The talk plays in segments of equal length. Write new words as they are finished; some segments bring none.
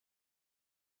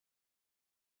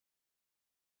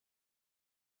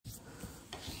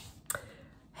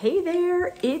Hey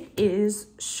there, it is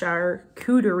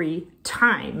charcuterie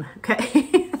time,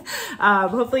 okay?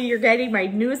 Hopefully you're getting my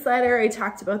newsletter. I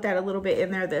talked about that a little bit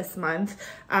in there this month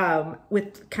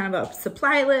with kind of a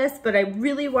supply list, but I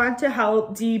really want to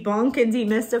help debunk and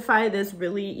demystify this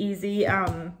really easy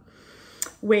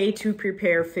way to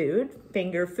prepare food,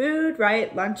 finger food,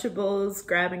 right? Lunchables,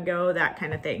 grab and go, that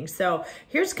kind of thing. So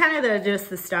here's kind of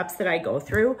just the steps that I go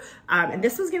through. And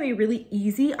this one's gonna be really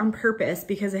easy on purpose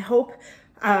because I hope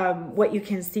what you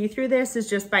can see through this is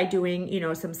just by doing, you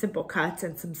know, some simple cuts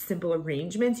and some simple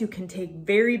arrangements, you can take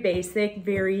very basic,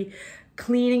 very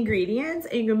clean ingredients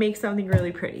and you can make something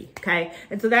really pretty, okay?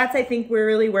 And so that's, I think,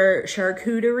 where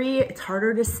charcuterie, it's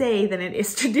harder to say than it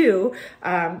is to do,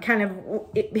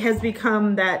 it has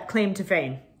become that claim to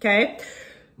fame, okay?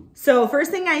 So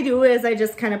first thing I do is I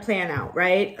just kind of plan out,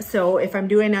 right? So if I'm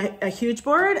doing a huge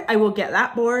board, I will get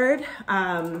that board.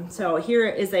 So here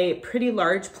is a pretty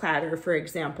large platter, for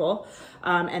example.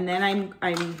 And then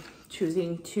I'm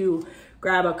choosing to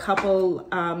grab a couple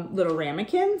little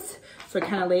ramekins. So I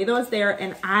kind of lay those there.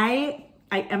 And I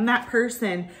am that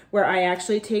person where I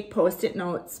actually take Post-it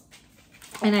notes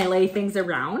and I lay things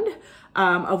around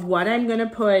of what I'm gonna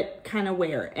put kind of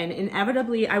where. And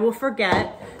inevitably I will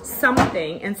forget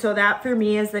something. And so that for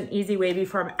me is an easy way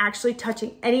before I'm actually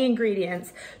touching any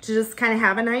ingredients to just kind of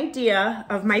have an idea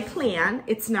of my plan.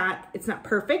 It's not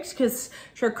perfect because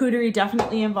charcuterie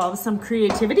definitely involves some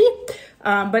creativity.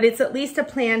 But it's at least a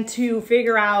plan to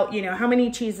figure out, you know, how many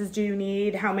cheeses do you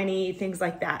need, how many things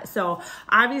like that. So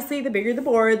obviously the bigger the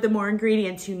board, the more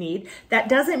ingredients you need. That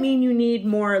doesn't mean you need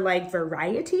more like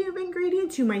variety of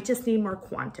ingredients. You might just need more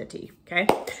quantity, okay?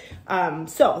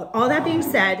 So all that being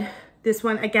said, this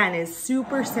one again is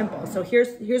super simple. So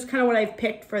here's kind of what I've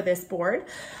picked for this board.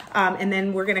 And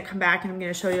then we're gonna come back and I'm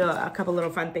gonna show you a couple little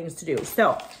fun things to do.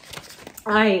 So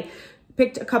I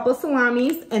picked a couple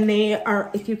salamis and they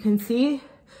are, if you can see,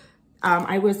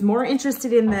 I was more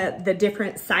interested in the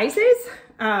different sizes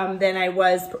than I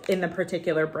was in the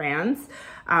particular brands.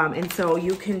 And so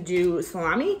you can do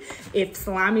salami. If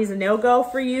salami is a no-go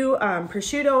for you,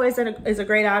 prosciutto is a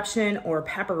great option, or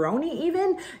pepperoni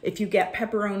even. If you get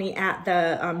pepperoni at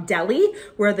the deli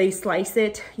where they slice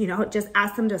it, you know, just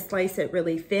ask them to slice it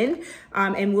really thin.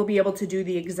 And we'll be able to do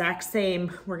the exact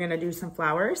same. We're gonna do some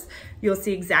flowers. You'll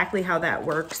see exactly how that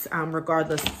works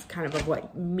regardless kind of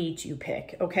what meat you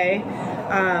pick, okay?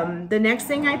 The next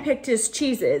thing I picked is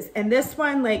cheeses. And this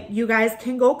one, like, you guys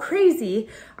can go crazy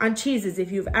on cheeses.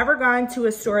 If you've ever gone to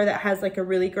a store that has like a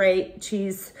really great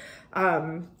cheese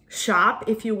shop,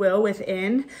 if you will,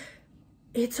 within,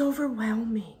 it's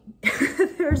overwhelming.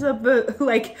 There's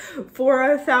like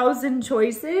 4,000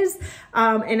 choices.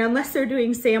 And unless they're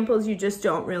doing samples, you just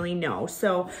don't really know.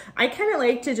 So I kind of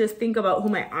like to just think about who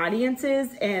my audience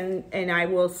is and I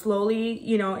will slowly,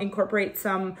 you know, incorporate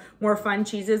some more fun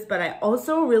cheeses, but I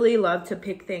also really love to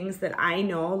pick things that I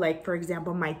know, like for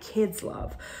example, my kids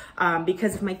love,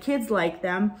 because if my kids like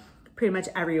them, pretty much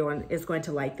everyone is going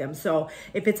to like them. So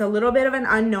if it's a little bit of an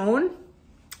unknown,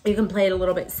 you can play it a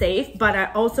little bit safe, but I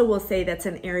also will say that's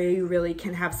an area you really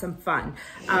can have some fun.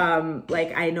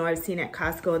 Like I know I've seen at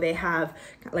Costco, they have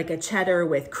like a cheddar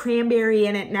with cranberry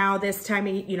in it now. This time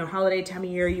of, you know, holiday time of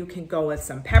year, you can go with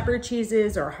some pepper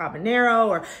cheeses or habanero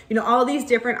or, you know, all these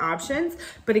different options.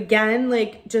 But again,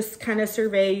 like just kind of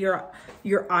survey your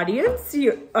audience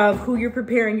of who you're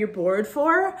preparing your board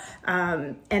for,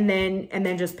 and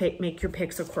then just make your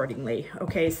picks accordingly.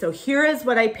 Okay, so here is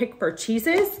what I picked for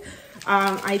cheeses.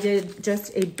 I did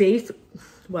just a base,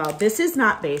 well, this is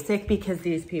not basic because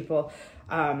these people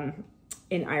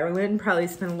in Ireland probably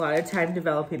spent a lot of time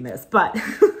developing this, but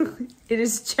it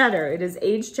is cheddar. It is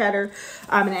aged cheddar.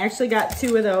 And I actually got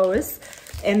 2 of those.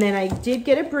 And then I did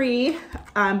get a brie.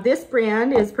 This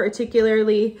brand is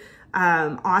particularly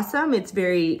awesome.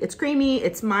 It's creamy,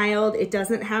 it's mild. It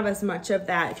doesn't have as much of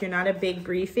that. If you're not a big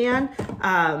brie fan,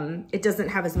 it doesn't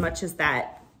have as much as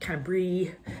that kind of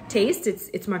brie taste.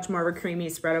 It's much more of a creamy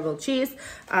spreadable cheese.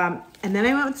 And then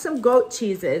I went with some goat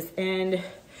cheeses, and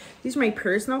these are my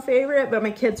personal favorite, but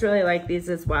my kids really like these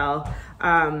as well.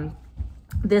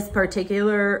 This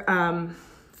particular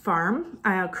farm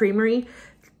creamery,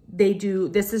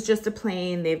 this is just a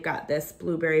plain, they've got this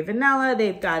blueberry vanilla,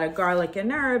 they've got a garlic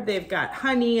and herb, they've got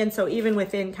honey. And so even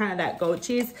within kind of that goat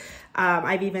cheese,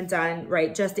 I've even done,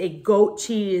 right, just a goat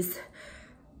cheese,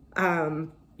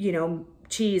 you know,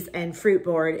 cheese and fruit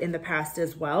board in the past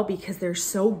as well, because they're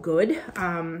so good.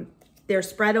 They're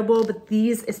spreadable, but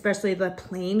these, especially the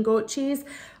plain goat cheese,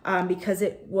 because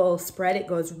it will spread, it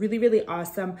goes really, really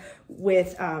awesome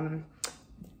with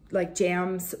like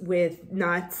jams with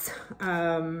nuts,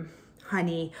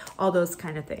 honey, all those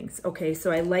kind of things. Okay,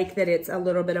 so I like that it's a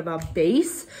little bit of a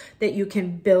base that you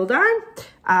can build on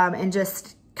and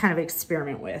just kind of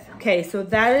experiment with. Okay, so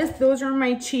those are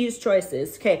my cheese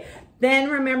choices. Okay, then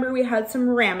remember we had some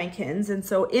ramekins, and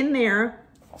so in there,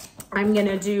 I'm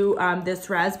gonna do this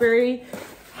raspberry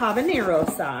habanero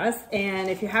sauce. And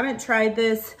if you haven't tried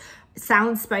this, it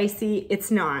sounds spicy.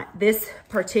 It's not. This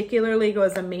particularly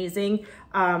goes amazing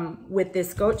with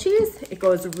this goat cheese. It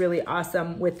goes really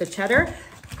awesome with the cheddar,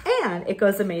 and it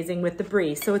goes amazing with the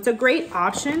brie. So it's a great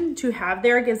option to have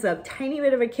there. It gives a tiny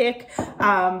bit of a kick,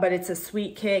 but it's a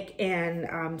sweet kick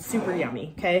and super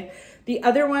yummy, okay? The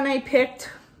other one I picked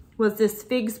was this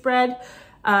fig spread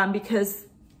because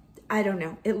I don't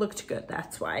know, it looked good,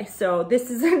 that's why. So this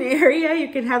is an area you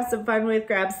can have some fun with,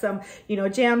 grab some, you know,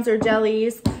 jams or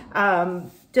jellies,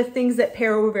 just things that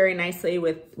pair very nicely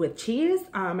with cheese.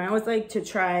 I always like to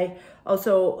try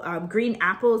also green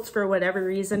apples, for whatever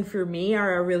reason, for me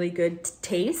are a really good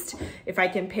taste. If I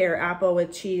can pair apple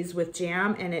with cheese with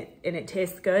jam and it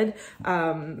tastes good,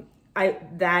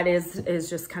 that is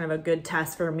just kind of a good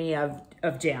test for me of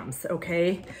jams,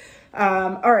 okay?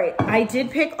 All right, I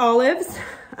did pick olives.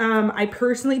 I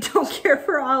personally don't care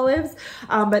for olives,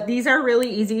 but these are really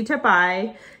easy to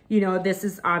buy. You know, this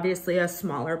is obviously a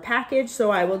smaller package, so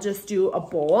I will just do a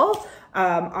bowl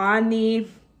on the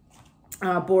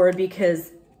board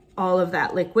because all of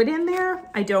that liquid in there,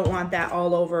 I don't want that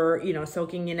all over, you know,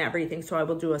 soaking in everything, so I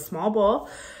will do a small bowl.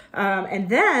 And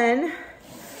then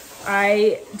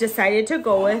I decided to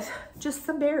go with just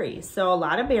some berries. So a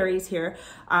lot of berries here,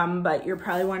 but you're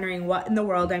probably wondering what in the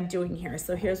world I'm doing here.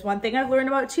 So here's one thing I've learned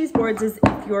about cheese boards is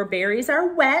if your berries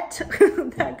are wet,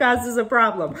 that causes a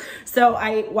problem. So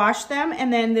I washed them,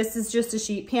 and then this is just a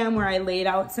sheet pan where I laid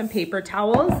out some paper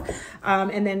towels.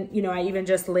 And then, you know, I even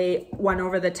just lay one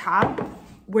over the top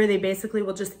where they basically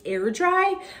will just air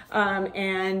dry.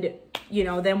 And you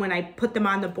know, then when I put them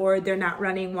on the board, they're not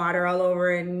running water all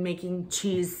over and making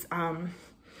cheese,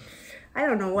 I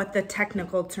don't know what the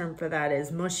technical term for that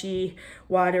is, mushy,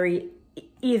 watery.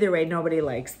 Either way, nobody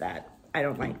likes that. I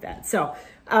don't like that. So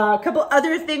a couple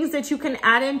other things that you can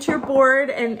add into your board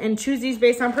and choose these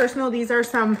based on personal. These are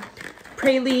some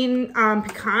praline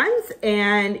pecans,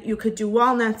 and you could do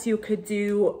walnuts, you could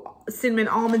do cinnamon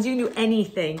almonds, you can do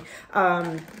anything.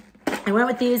 I went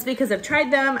with these because I've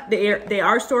tried them. They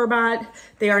are store-bought.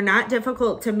 They are not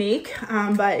difficult to make,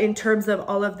 but in terms of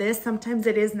all of this, sometimes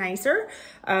it is nicer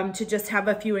to just have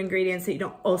a few ingredients that you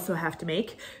don't also have to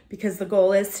make, because the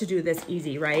goal is to do this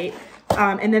easy, right?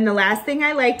 And then the last thing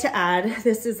I like to add,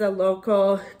 this is a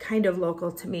local, kind of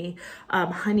local to me,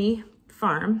 honey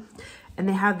farm. And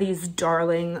they have these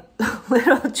darling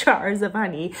little jars of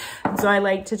honey. And so I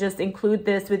like to just include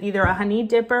this with either a honey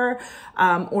dipper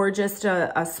or just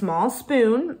a small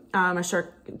spoon, kind of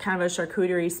a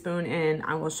charcuterie spoon, and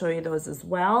I will show you those as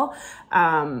well.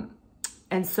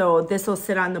 And so this will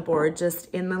sit on the board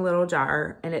just in the little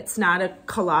jar, and it's not a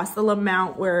colossal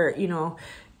amount where, you know,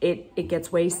 it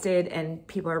gets wasted and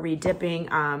people are re-dipping.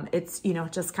 It's, you know,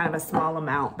 just kind of a small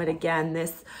amount. But again,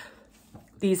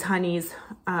 these honeys,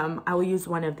 I will use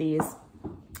one of these,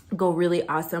 go really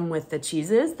awesome with the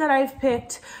cheeses that I've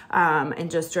picked, and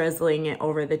just drizzling it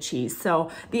over the cheese. So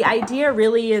the idea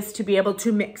really is to be able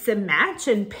to mix and match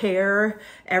and pair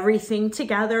everything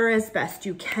together as best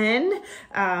you can.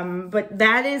 But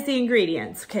that is the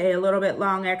ingredients, okay? A little bit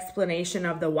long explanation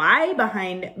of the why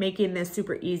behind making this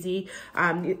super easy.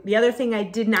 The other thing I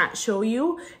did not show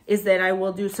you is that I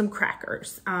will do some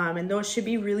crackers, and those should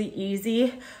be really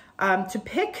easy to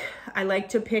pick. I like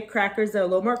to pick crackers that are a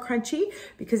little more crunchy,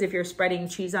 because if you're spreading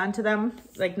cheese onto them,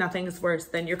 like nothing's worse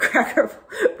than your cracker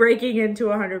breaking into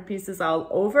 100 pieces all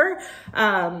over.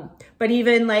 But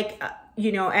even like,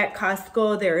 you know, at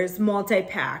Costco, there's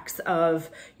multi-packs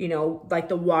of, you know, like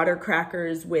the water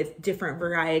crackers with different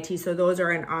varieties. So those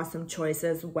are an awesome choice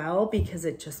as well, because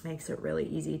it just makes it really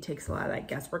easy. It takes a lot of that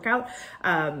guesswork out.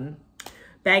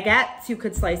 Baguettes, you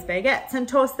could slice baguettes and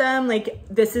toast them. Like,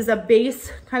 this is a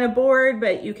base kind of board,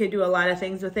 but you could do a lot of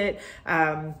things with it.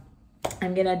 I'm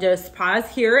gonna just pause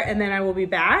here, and then I will be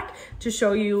back to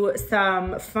show you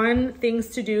some fun things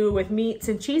to do with meats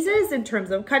and cheeses in terms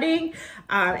of cutting.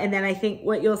 And then I think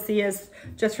what you'll see is,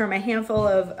 just from a handful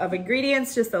of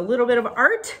ingredients, just a little bit of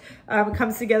art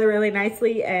comes together really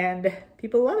nicely, and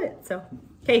people love it. So,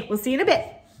 okay, we'll see you in a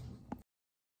bit.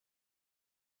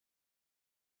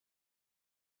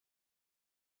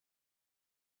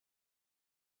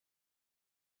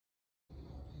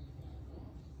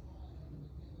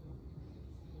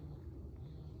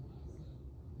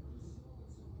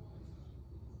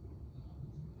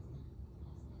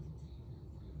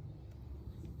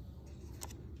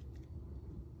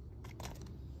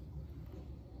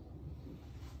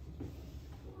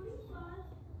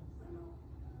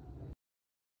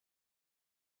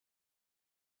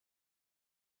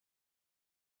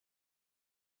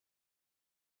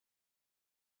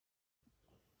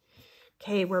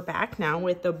 Okay, we're back now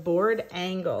with the board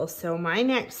angle. So my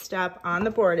next step on the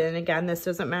board, and again, this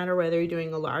doesn't matter whether you're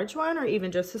doing a large one or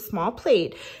even just a small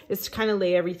plate, is to kind of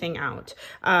lay everything out.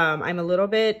 I'm a little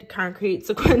bit concrete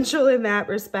sequential in that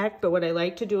respect, but what I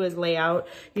like to do is lay out,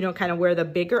 you know, kind of where the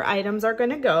bigger items are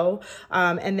gonna go.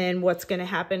 And then what's gonna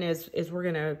happen is we're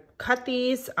gonna cut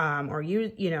these or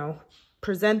you know,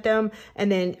 present them,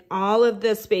 and then all of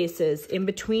the spaces in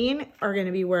between are going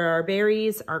to be where our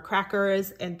berries, our crackers,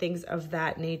 and things of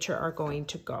that nature are going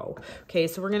to go. Okay,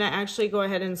 so we're going to actually go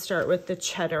ahead and start with the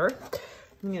cheddar.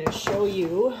 I'm going to show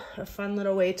you a fun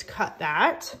little way to cut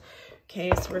that.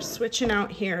 Okay, so we're switching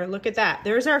out here. Look at that.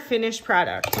 There's our finished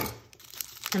product.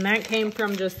 And that came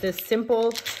from just this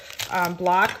simple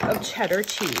block of cheddar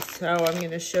cheese. So I'm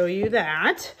going to show you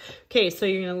that. Okay, so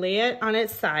you're going to lay it on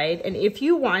its side. And if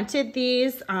you wanted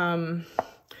these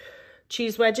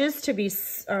cheese wedges to be,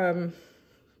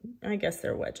 I guess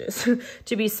they're wedges,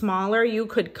 to be smaller, you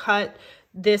could cut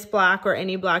this block or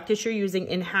any block that you're using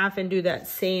in half and do that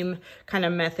same kind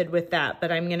of method with that.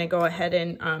 But I'm going to go ahead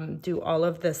and do all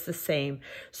of this the same.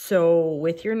 So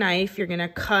with your knife, you're going to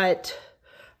cut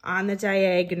on the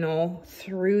diagonal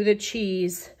through the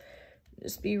cheese.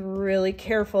 Just be really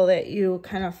careful that you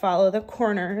kind of follow the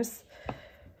corners.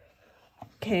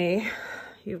 Okay,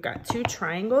 you've got two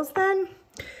triangles then.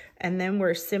 And then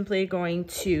we're simply going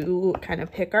to kind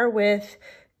of pick our width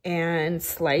and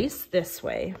slice this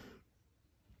way.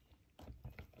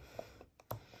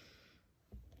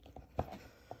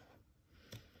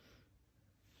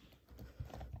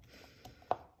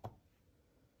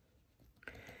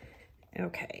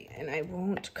 Okay, and I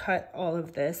won't cut all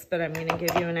of this, but I'm gonna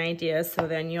give you an idea, so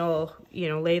then you'll, you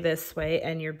know, lay this way,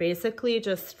 and you're basically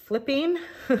just flipping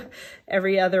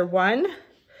every other one.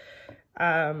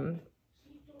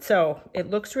 So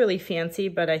it looks really fancy,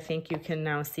 but I think you can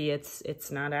now see it's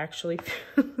not actually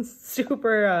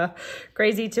super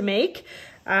crazy to make.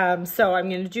 So I'm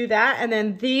going to do that. And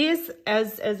then these,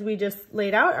 as we just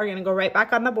laid out, are going to go right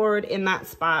back on the board in that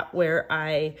spot where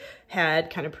I had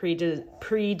kind of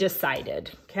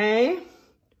pre-decided. Okay.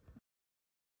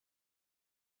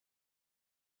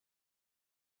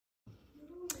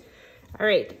 All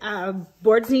right,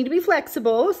 boards need to be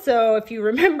flexible. So if you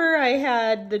remember, I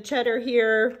had the cheddar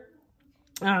here.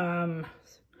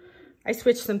 I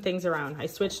switched some things around. I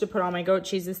switched to put all my goat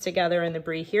cheeses together and the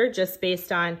brie here, just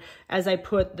based on, as I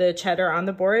put the cheddar on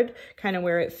the board, kind of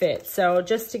where it fits. So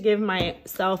just to give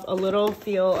myself a little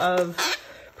feel of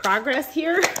progress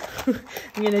here,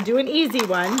 I'm gonna do an easy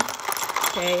one.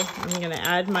 Okay, I'm gonna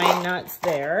add my nuts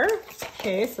there.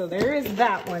 Okay, so there is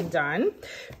that one done.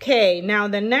 Okay, now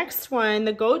the next one,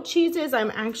 the goat cheeses,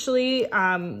 I'm actually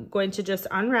going to just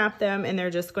unwrap them, and they're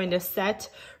just going to set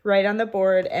right on the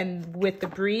board. And with the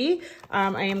brie,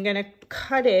 I am gonna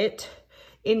cut it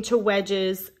into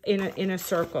wedges in a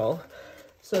circle.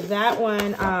 So that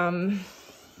one,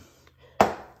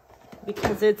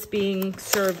 because it's being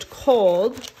served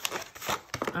cold,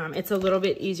 it's a little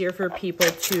bit easier for people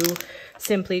to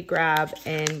simply grab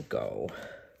and go.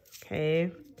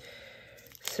 Okay,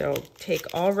 so take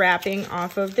all wrapping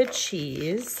off of the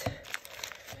cheese.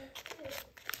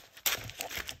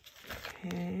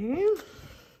 Okay,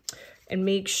 and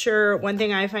make sure, one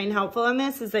thing I find helpful on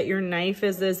this is that your knife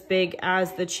is as big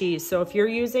as the cheese. So if you're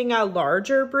using a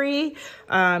larger brie,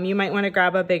 you might want to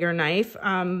grab a bigger knife.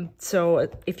 So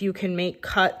if you can make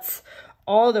cuts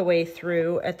all the way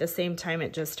through at the same time,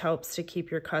 it just helps to keep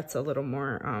your cuts a little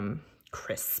more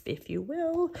crisp, if you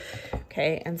will.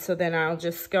 Okay, and so then I'll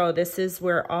just go, this is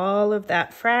where all of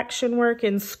that fraction work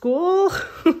in school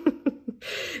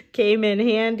came in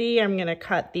handy. I'm gonna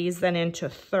cut these then into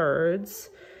thirds.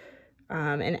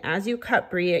 And as you cut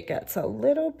brie, it gets a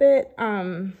little bit,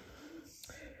 kind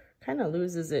of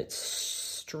loses its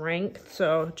strength.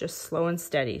 So just slow and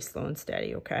steady,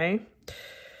 okay?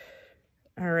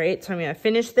 All right, so I'm gonna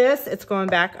finish this. It's going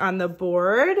back on the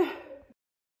board.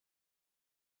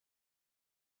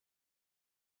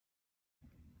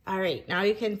 All right, now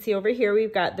you can see over here,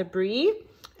 we've got the brie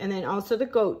and then also the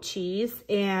goat cheese,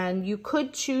 and you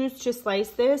could choose to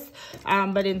slice this,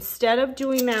 but instead of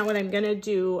doing that, what I'm gonna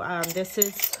do, this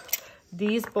is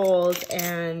these bowls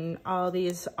and all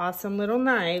these awesome little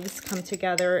knives come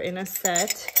together in a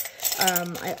set.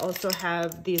 I also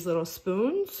have these little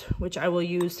spoons, which I will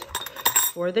use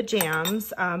for the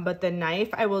jams, but the knife,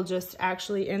 I will just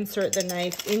actually insert the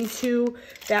knife into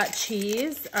that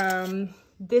cheese.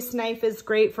 This knife is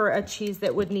great for a cheese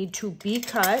that would need to be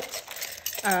cut.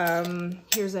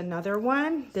 Here's another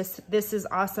one. This is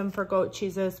awesome for goat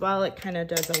cheese as well. It kind of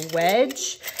does a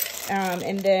wedge.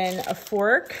 And then a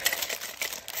fork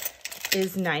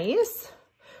is nice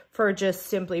for just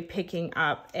simply picking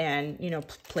up and, you know,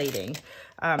 plating.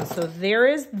 So there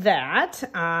is that.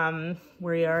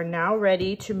 We are now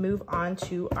ready to move on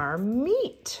to our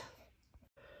meat.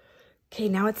 Okay,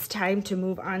 now it's time to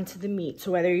move on to the meat.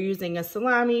 So whether you're using a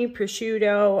salami,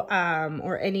 prosciutto,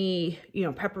 or any, you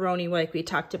know, pepperoni like we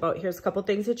talked about, here's a couple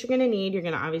things that you're gonna need. You're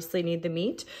gonna obviously need the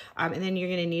meat, and then you're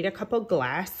gonna need a couple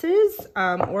glasses,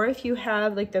 or if you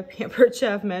have like the Pampered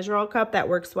Chef measure-all cup, that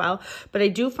works well. But I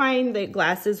do find that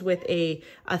glasses with a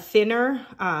thinner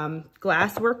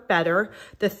glass work better.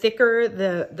 The thicker,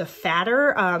 the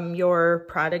fatter your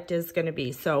product is gonna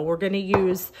be. So we're gonna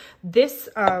use this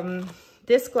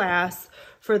glass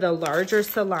for the larger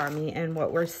salami, and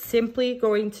what we're simply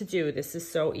going to do, this is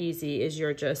so easy, is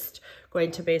you're just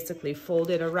going to basically fold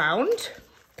it around,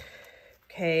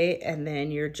 okay, and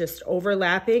then you're just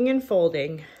overlapping and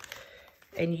folding,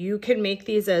 and you can make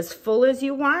these as full as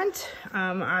you want.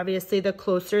 Obviously, the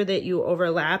closer that you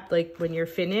overlap, like when you're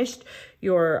finished,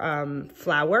 your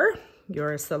flour,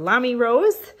 your salami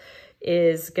rows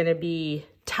is gonna be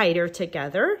tighter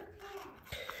together.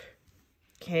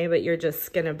 Okay, but you're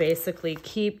just gonna basically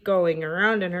keep going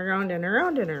around and around and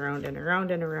around and around and around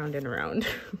and around and around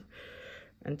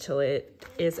until it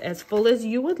is as full as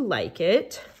you would like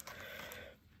it.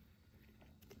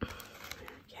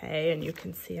 Okay, and you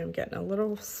can see I'm getting a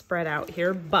little spread out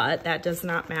here, but that does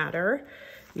not matter.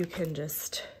 You can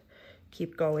just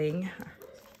keep going.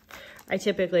 I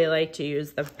typically like to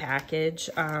use the package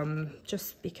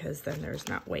just because then there's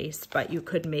not waste, but you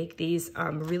could make these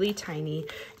really tiny.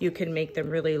 You can make them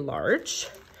really large,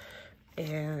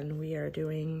 and we are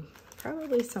doing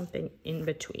probably something in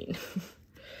between.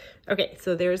 Okay,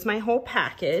 so there's my whole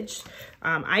package.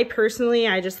 I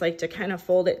just like to kind of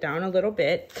fold it down a little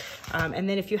bit. And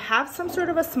then if you have some sort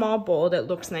of a small bowl that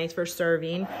looks nice for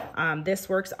serving, this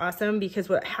works awesome, because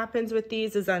what happens with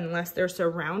these is unless they're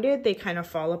surrounded, they kind of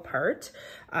fall apart.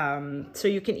 So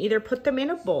you can either put them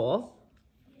in a bowl,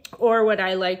 or what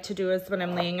I like to do is when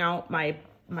I'm laying out my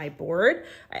board,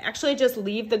 I actually just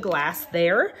leave the glass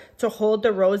there to hold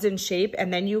the rows in shape,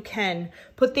 and then you can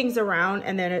put things around,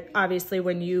 and then obviously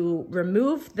when you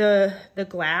remove the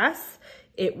glass,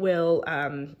 it will,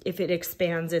 if it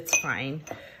expands, it's fine.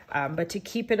 But to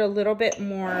keep it a little bit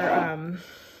more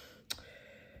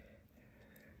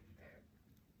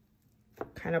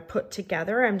kind of put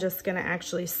together, I'm just gonna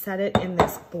actually set it in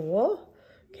this bowl,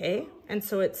 okay? And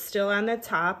so it's still on the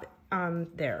top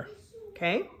there,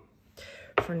 okay?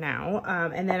 For now,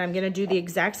 and then I'm gonna do the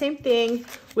exact same thing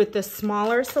with the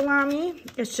smaller salami.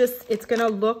 It's gonna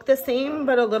look the same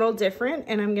but a little different,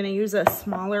 and I'm gonna use a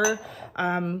smaller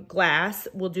glass.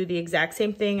 We'll do the exact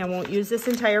same thing. I won't use this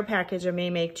entire package. I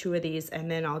may make 2 of these, and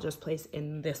then I'll just place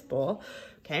in this bowl.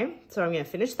 Okay, so I'm gonna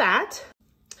finish that.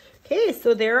 Okay,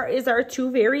 so there is our 2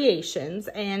 variations,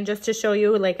 and just to show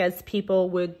you, like, as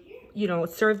people would, you know,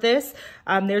 serve this,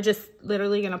 they're just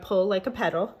literally gonna pull like a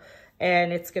pedal,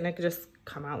 and it's gonna just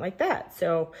come out like that.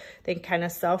 So they kind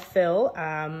of self-fill.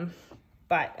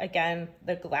 But again,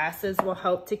 the glasses will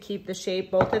help to keep the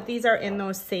shape. Both of these are in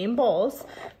those same bowls,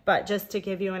 but just to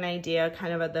give you an idea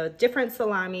kind of the different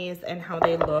salamis and how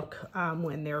they look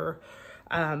when they're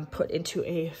put into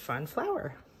a fun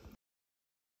flour.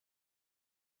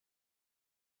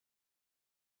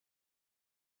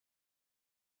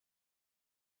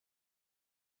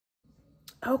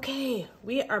 Okay,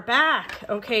 we are back.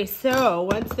 Okay, so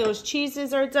once those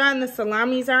cheeses are done, the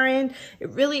salamis are in,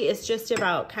 it really is just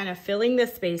about kind of filling the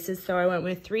spaces. So I went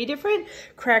with 3 different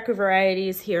cracker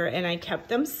varieties here, and I kept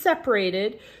them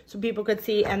separated so people could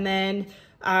see. And then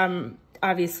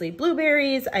obviously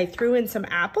blueberries, I threw in some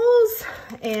apples,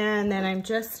 and then I'm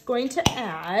just going to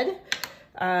add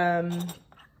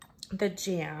the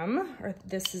jam, or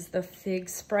this is the fig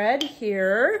spread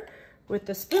here with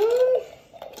the spoon.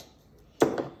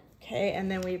 Okay,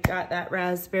 and then we've got that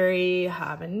raspberry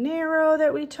habanero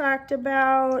that we talked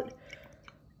about.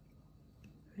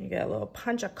 You got a little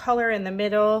punch of color in the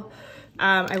middle.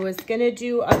 I was gonna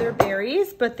do other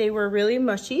berries, but they were really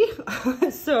mushy.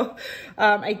 So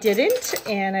I didn't,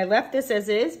 and I left this as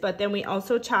is, but then we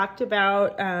also talked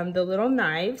about the little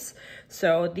knives.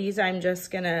 So these I'm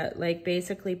just gonna like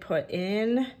basically put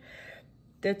in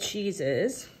the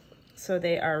cheeses. So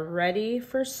they are ready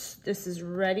for, this is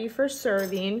ready for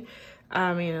serving.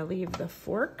 I'm gonna leave the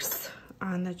forks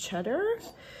on the cheddar,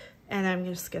 and I'm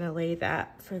just gonna lay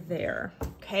that for there,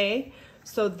 okay?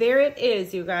 So there it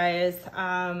is, you guys.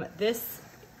 This,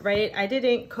 right, I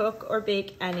didn't cook or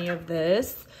bake any of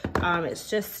this. It's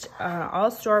just all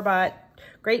store-bought,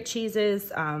 great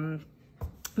cheeses,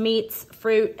 meats,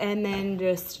 fruit, and then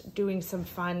just doing some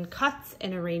fun cuts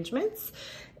and arrangements.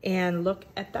 And look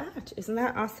at that. Isn't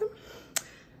that awesome?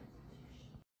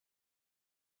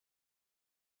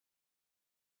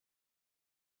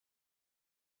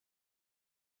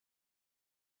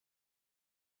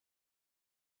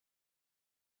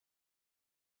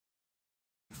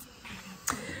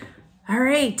 All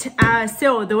right,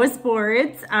 so those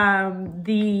boards,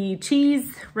 the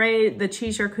cheese, right, the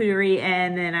cheese charcuterie,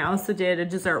 and then I also did a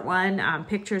dessert one.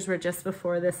 Pictures were just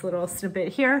before this little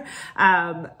snippet here,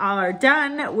 are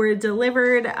done, were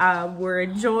delivered, were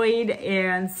enjoyed,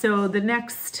 and so the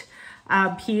next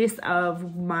piece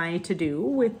of my to-do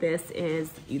with this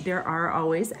is there are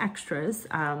always extras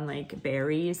like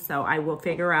berries, so I will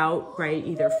figure out, right,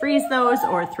 either freeze those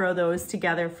or throw those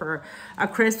together for a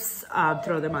crisp,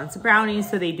 throw them on some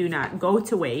brownies so they do not go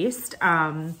to waste.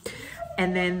 And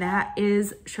then that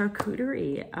is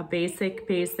charcuterie, a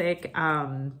basic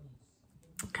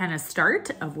kind of start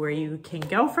of where you can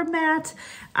go from that,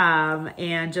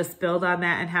 and just build on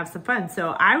that and have some fun. So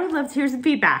I would love to hear some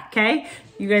feedback, okay?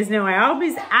 You guys know I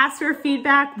always ask for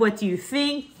feedback. What do you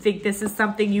think? Think this is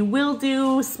something you will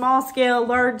do? Small scale,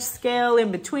 large scale,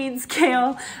 in between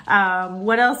scale?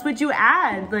 What else would you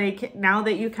add? Like, now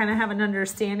that you kind of have an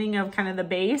understanding of kind of the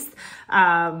base,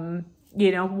 you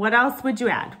know, what else would you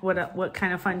add? What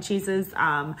kind of fun cheeses?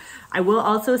 I will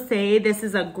also say this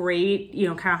is a great, you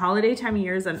know, kind of holiday time of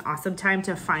year is an awesome time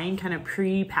to find kind of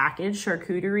pre-packaged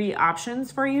charcuterie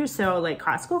options for you. So like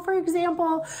Costco, for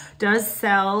example, does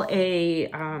sell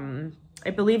a,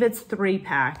 I believe it's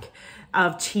 3-pack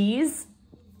of cheese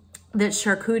that's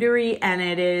charcuterie, and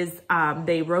it is,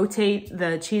 they rotate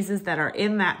the cheeses that are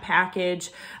in that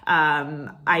package.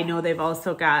 I know they've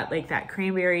also got like that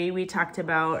cranberry we talked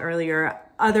about earlier.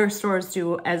 Other stores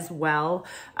do as well.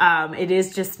 It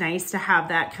is just nice to have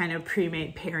that kind of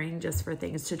pre-made pairing just for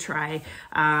things to try.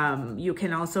 You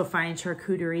can also find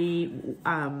charcuterie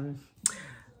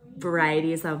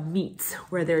varieties of meats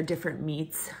where there are different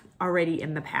meats already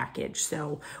in the package.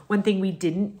 So one thing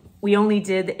we only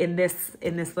did in this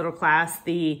little class,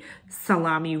 the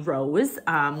salami rose,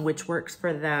 which works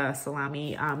for the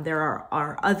salami. There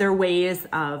are other ways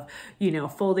of, you know,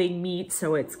 folding meat.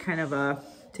 So it's kind of a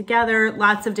together,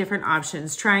 lots of different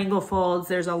options, triangle folds,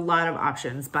 there's a lot of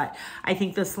options, but I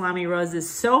think the salami rose is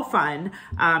so fun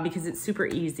because it's super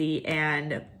easy.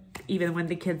 And even when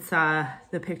the kids saw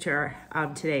the picture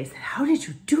today, said, how did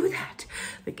you do that?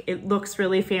 Like, it looks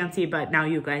really fancy, but now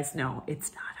you guys know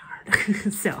it's not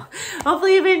hard. So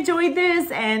hopefully you've enjoyed this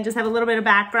and just have a little bit of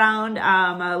background,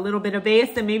 a little bit of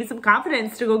base, and maybe some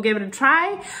confidence to go give it a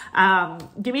try.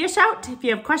 Give me a shout if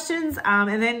you have questions,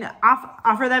 and then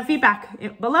offer that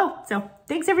feedback below. So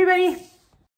thanks, everybody.